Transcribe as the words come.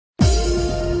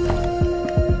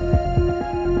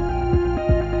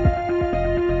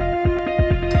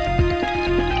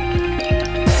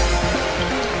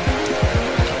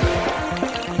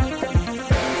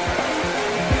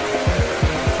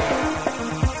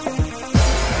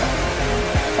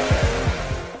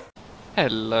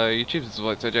Hello YouTube, this is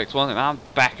VoidSojaX1 and I'm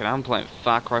back and I'm playing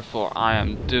Far Cry 4. I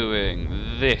am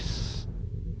doing this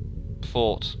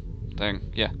fort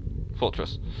thing, yeah,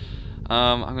 fortress.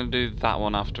 I'm going to do that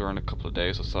one after in a couple of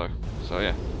days or so. So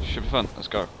yeah, should be fun, let's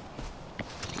go.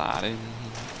 Slide in.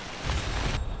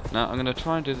 Now I'm going to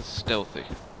try and do this stealthy.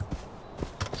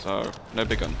 So, no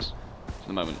big guns for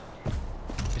the moment.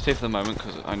 It's safe for the moment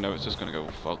because I know it's just going to go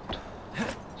fucked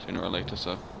sooner or later,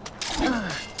 so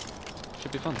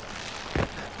should be fun.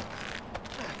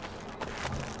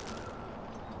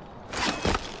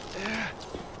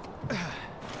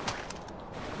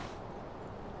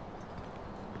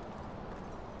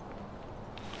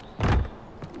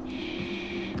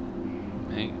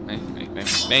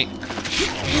 Mate.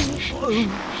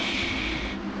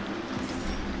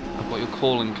 I've got your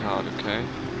calling card, okay?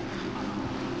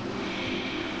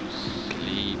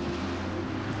 Sleep.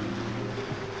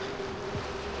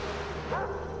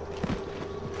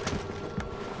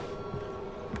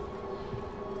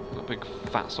 Got a big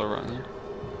fatso right here.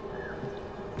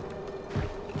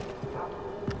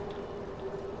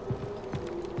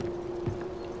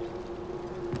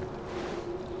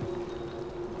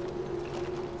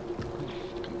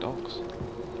 Dogs.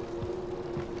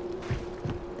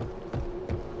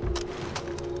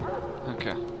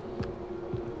 Okay.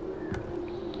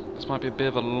 This might be a bit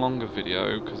of a longer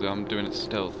video because I'm doing it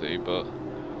stealthy, but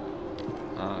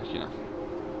you know.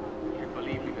 You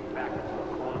believe we've been backed into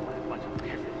a corner by a bunch of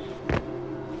peasants?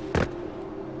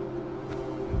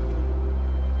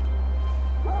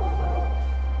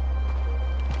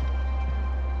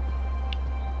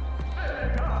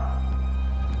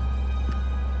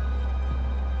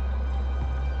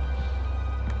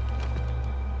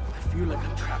 I feel like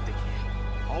I'm trapped in here.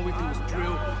 All we do is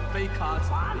drill, fake cards,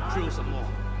 and drill some more.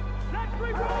 Let's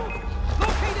regroup!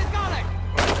 Located Garlic!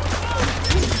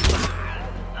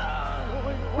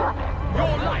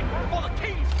 Your life for the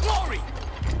king's glory!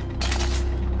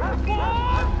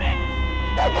 For me!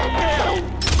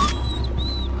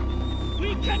 We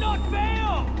cannot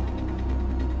fail!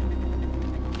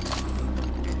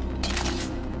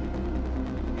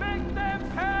 Make them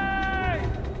pay!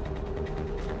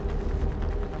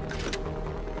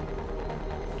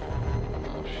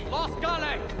 Lost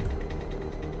Garlic!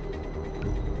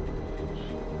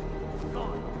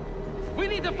 We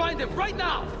need to find him right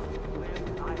now!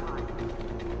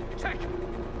 Check!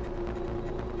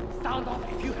 Sound off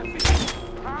if you have been.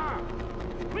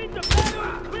 Win the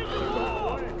battle! Win the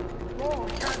war! More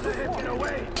can't let him get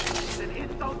away! It's an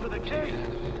insult to the king!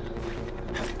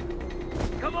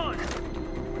 Come on!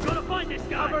 We're gonna find this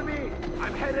guy! Cover me!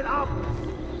 I'm headed up!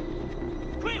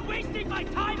 Quit wasting my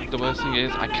time and The worst come thing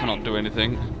on, is I Gully! cannot do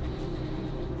anything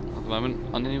at the moment.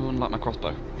 I didn't even like my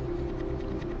crossbow.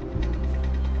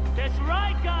 That's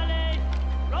right, Gully!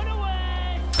 Run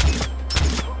away!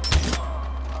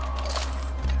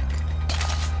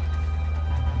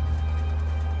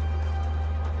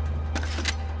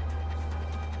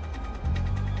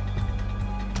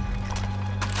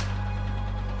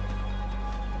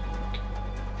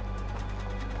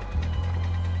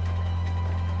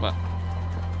 Well,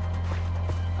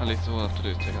 at least all I have to do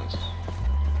is take out this.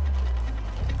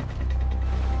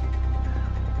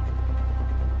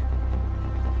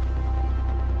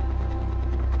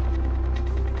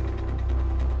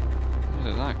 Where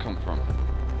did that come from?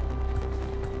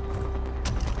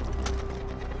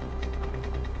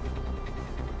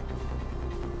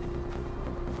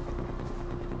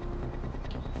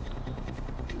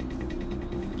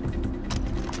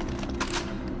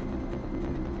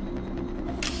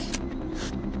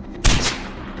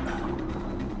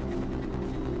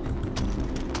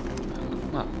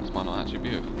 Well, this might not actually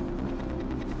be a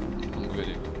long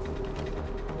video.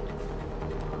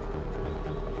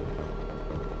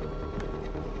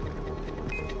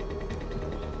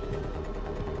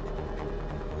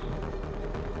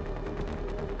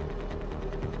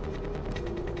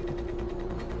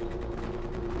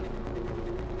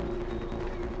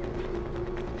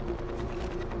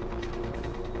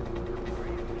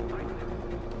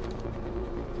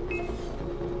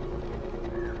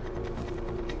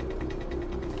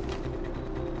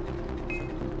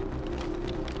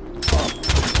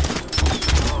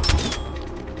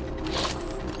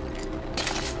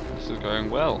 Going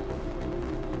well.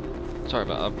 Sorry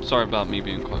about me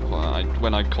being quite quiet.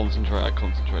 When I concentrate a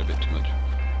bit too much.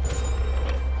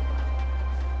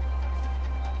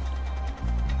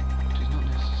 Which is not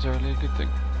necessarily a good thing.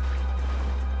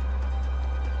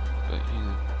 But you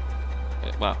know,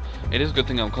 well, it is a good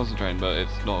thing I'm concentrating, but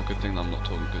it's not a good thing that I'm not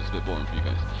talking because it's a bit boring for you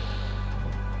guys.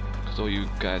 Because all you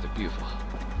guys are beautiful.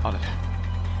 Aren't they?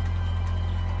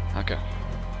 Okay.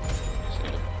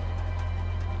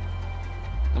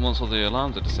 And once all the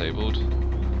alarms are disabled,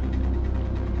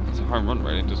 it's a home run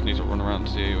really, just need to run around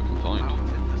to see who we can find.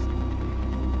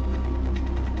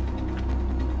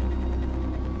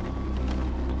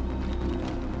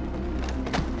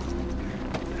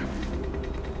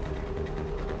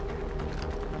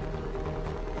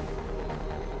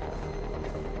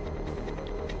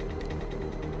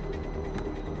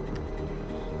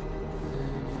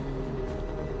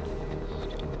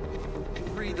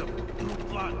 Freedom through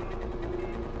blood.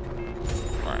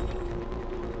 Alright.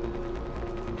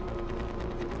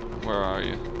 Where are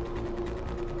you?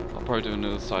 I'll probably do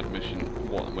another side mission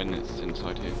when it's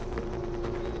inside here.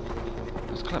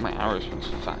 Let's collect my arrows from this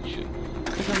fat shit.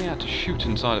 I think I only had to shoot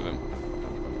inside of him.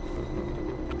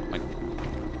 Like...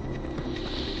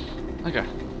 Okay.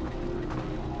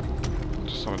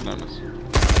 Just so I know this.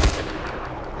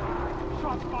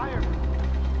 Shots fired.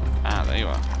 Ah, there you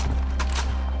are.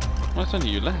 Well, it's only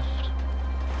you left.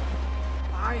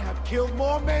 I have killed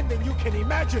more men than you can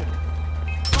imagine.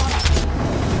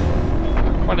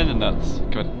 Right in the nuts.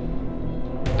 Come on.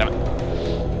 Damn it.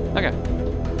 Okay.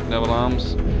 No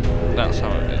alarms. That's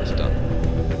how it's done.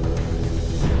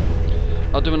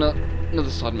 I'll do another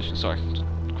side mission. Sorry, just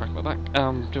crack my back.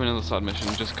 Do another side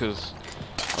mission just because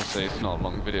I'll say it's not a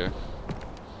long video.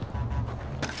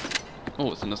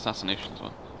 Oh, it's an assassination as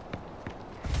well.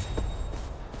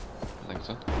 I think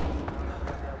so.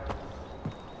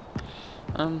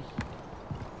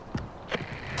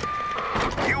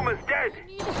 Humans dead!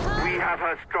 We have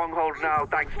her stronghold now,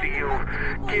 thanks to you.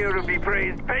 Kira be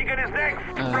praised. Pagan is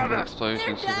next, brother!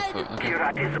 Explosion to the foot. Okay.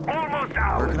 Kira is almost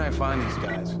out! Where can I find these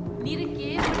guys? Near a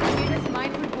cave located as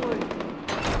mindful gold.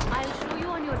 I'll show you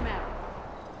on your map.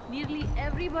 Nearly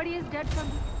everybody is dead from...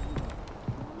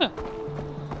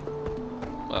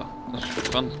 Well, that should be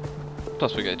fun.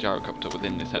 Plus we get a gyrocopter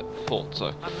within this fort,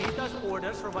 so... Amita's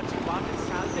orders for what she wanted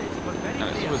salvage were very No,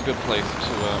 it's clear. always a good place to,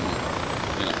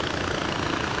 you know...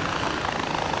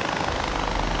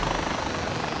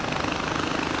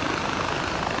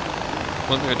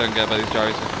 One thing I don't get about these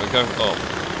gyros is if I go, oh,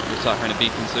 you'll start hearing a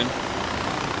beeping soon.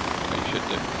 What you should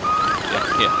do. Yeah,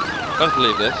 here. Let's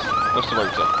leave this. What's the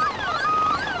rotor?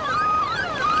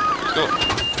 Let's go.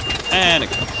 And it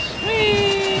goes.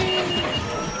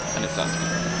 And it starts.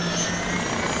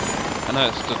 I know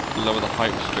it's to lower the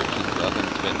height restrictions that I think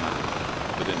it's been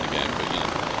within the game, but you know,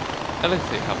 at least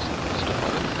they have some stuff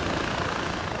like this.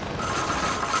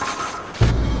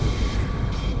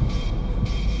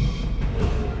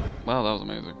 Wow, that was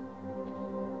amazing.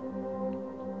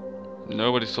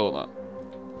 Nobody saw that.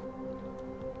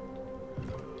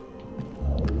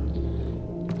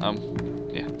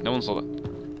 Yeah, no one saw that.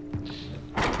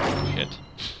 Shit.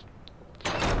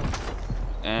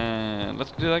 And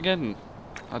let's do that again.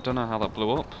 I don't know how that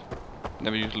blew up.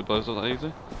 Never usually blows up that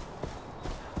easy.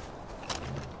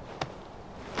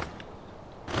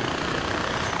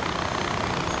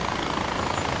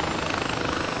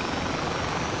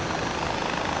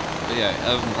 But yeah,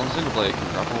 on single player you can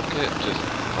grapple kit, just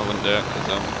I wouldn't do it because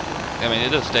I mean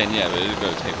it does stay in the air, but it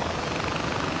does take a while.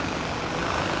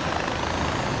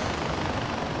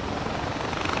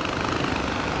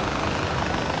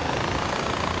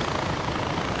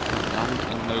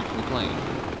 And no complaint.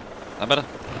 That better?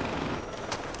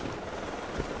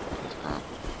 That's crap.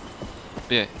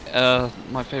 But yeah,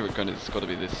 my favourite gun has got to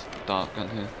be this dark gun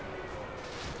here.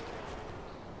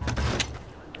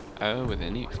 Oh, with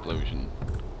any explosion.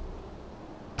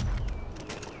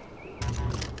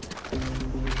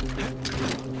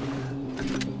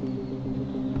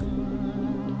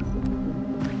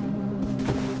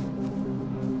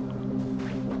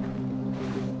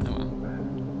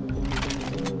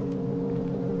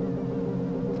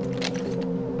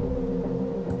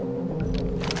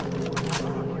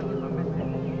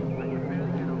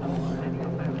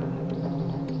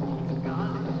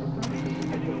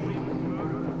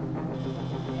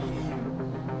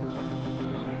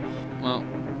 Well,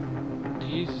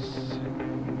 these...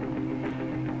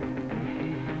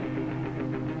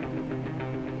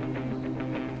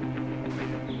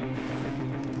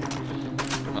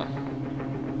 Well.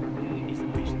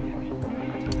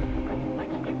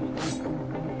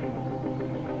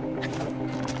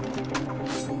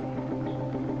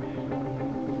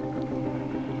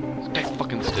 Stay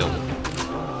fucking still.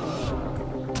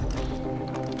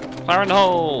 Fire in the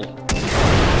hole!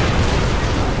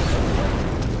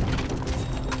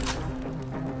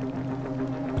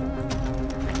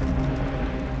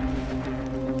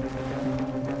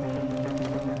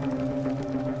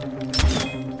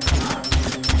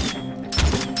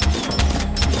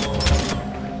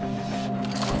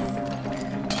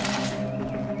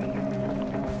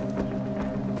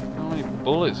 How many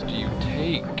bullets do you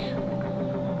take? I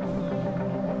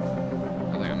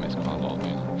think I missed quite a lot of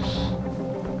these.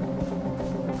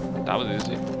 That was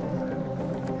easy.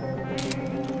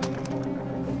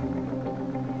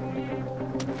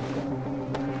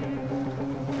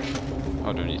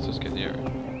 Oh, do we need to just get the area?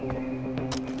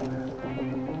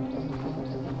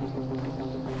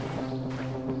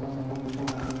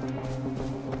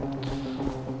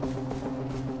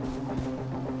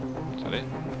 Is that it?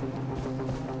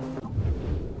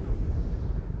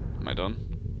 Am I done?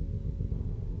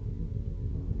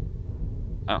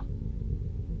 Oh.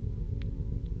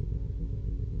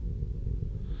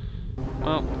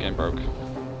 Well, the game broke.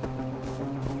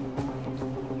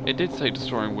 It did say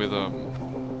destroying with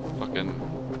fucking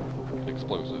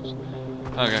explosives.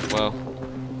 Okay, well,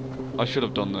 I should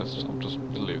have done this. I'll just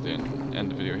leave the end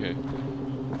the video here.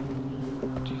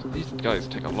 Jeez, these guys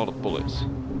take a lot of bullets.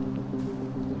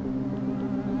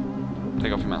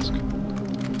 Take off your mask.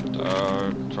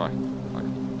 Try.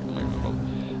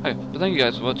 Okay, but thank you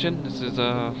guys for watching. This is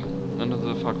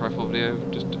another Far Cry 4 video,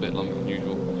 just a bit longer than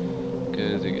usual,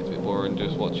 because it gets a bit boring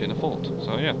just watching a fort.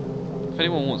 So yeah, if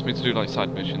anyone wants me to do like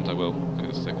side missions, I will,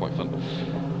 because they're quite fun.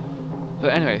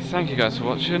 But anyway, thank you guys for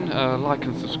watching. Like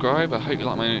and subscribe. I hope you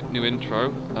like my new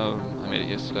intro. I made it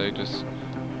yesterday, just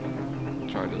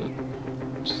try to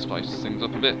spice things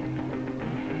up a bit.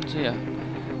 So yeah.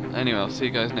 Anyway, I'll see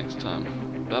you guys next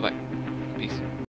time. Bye bye. Peace.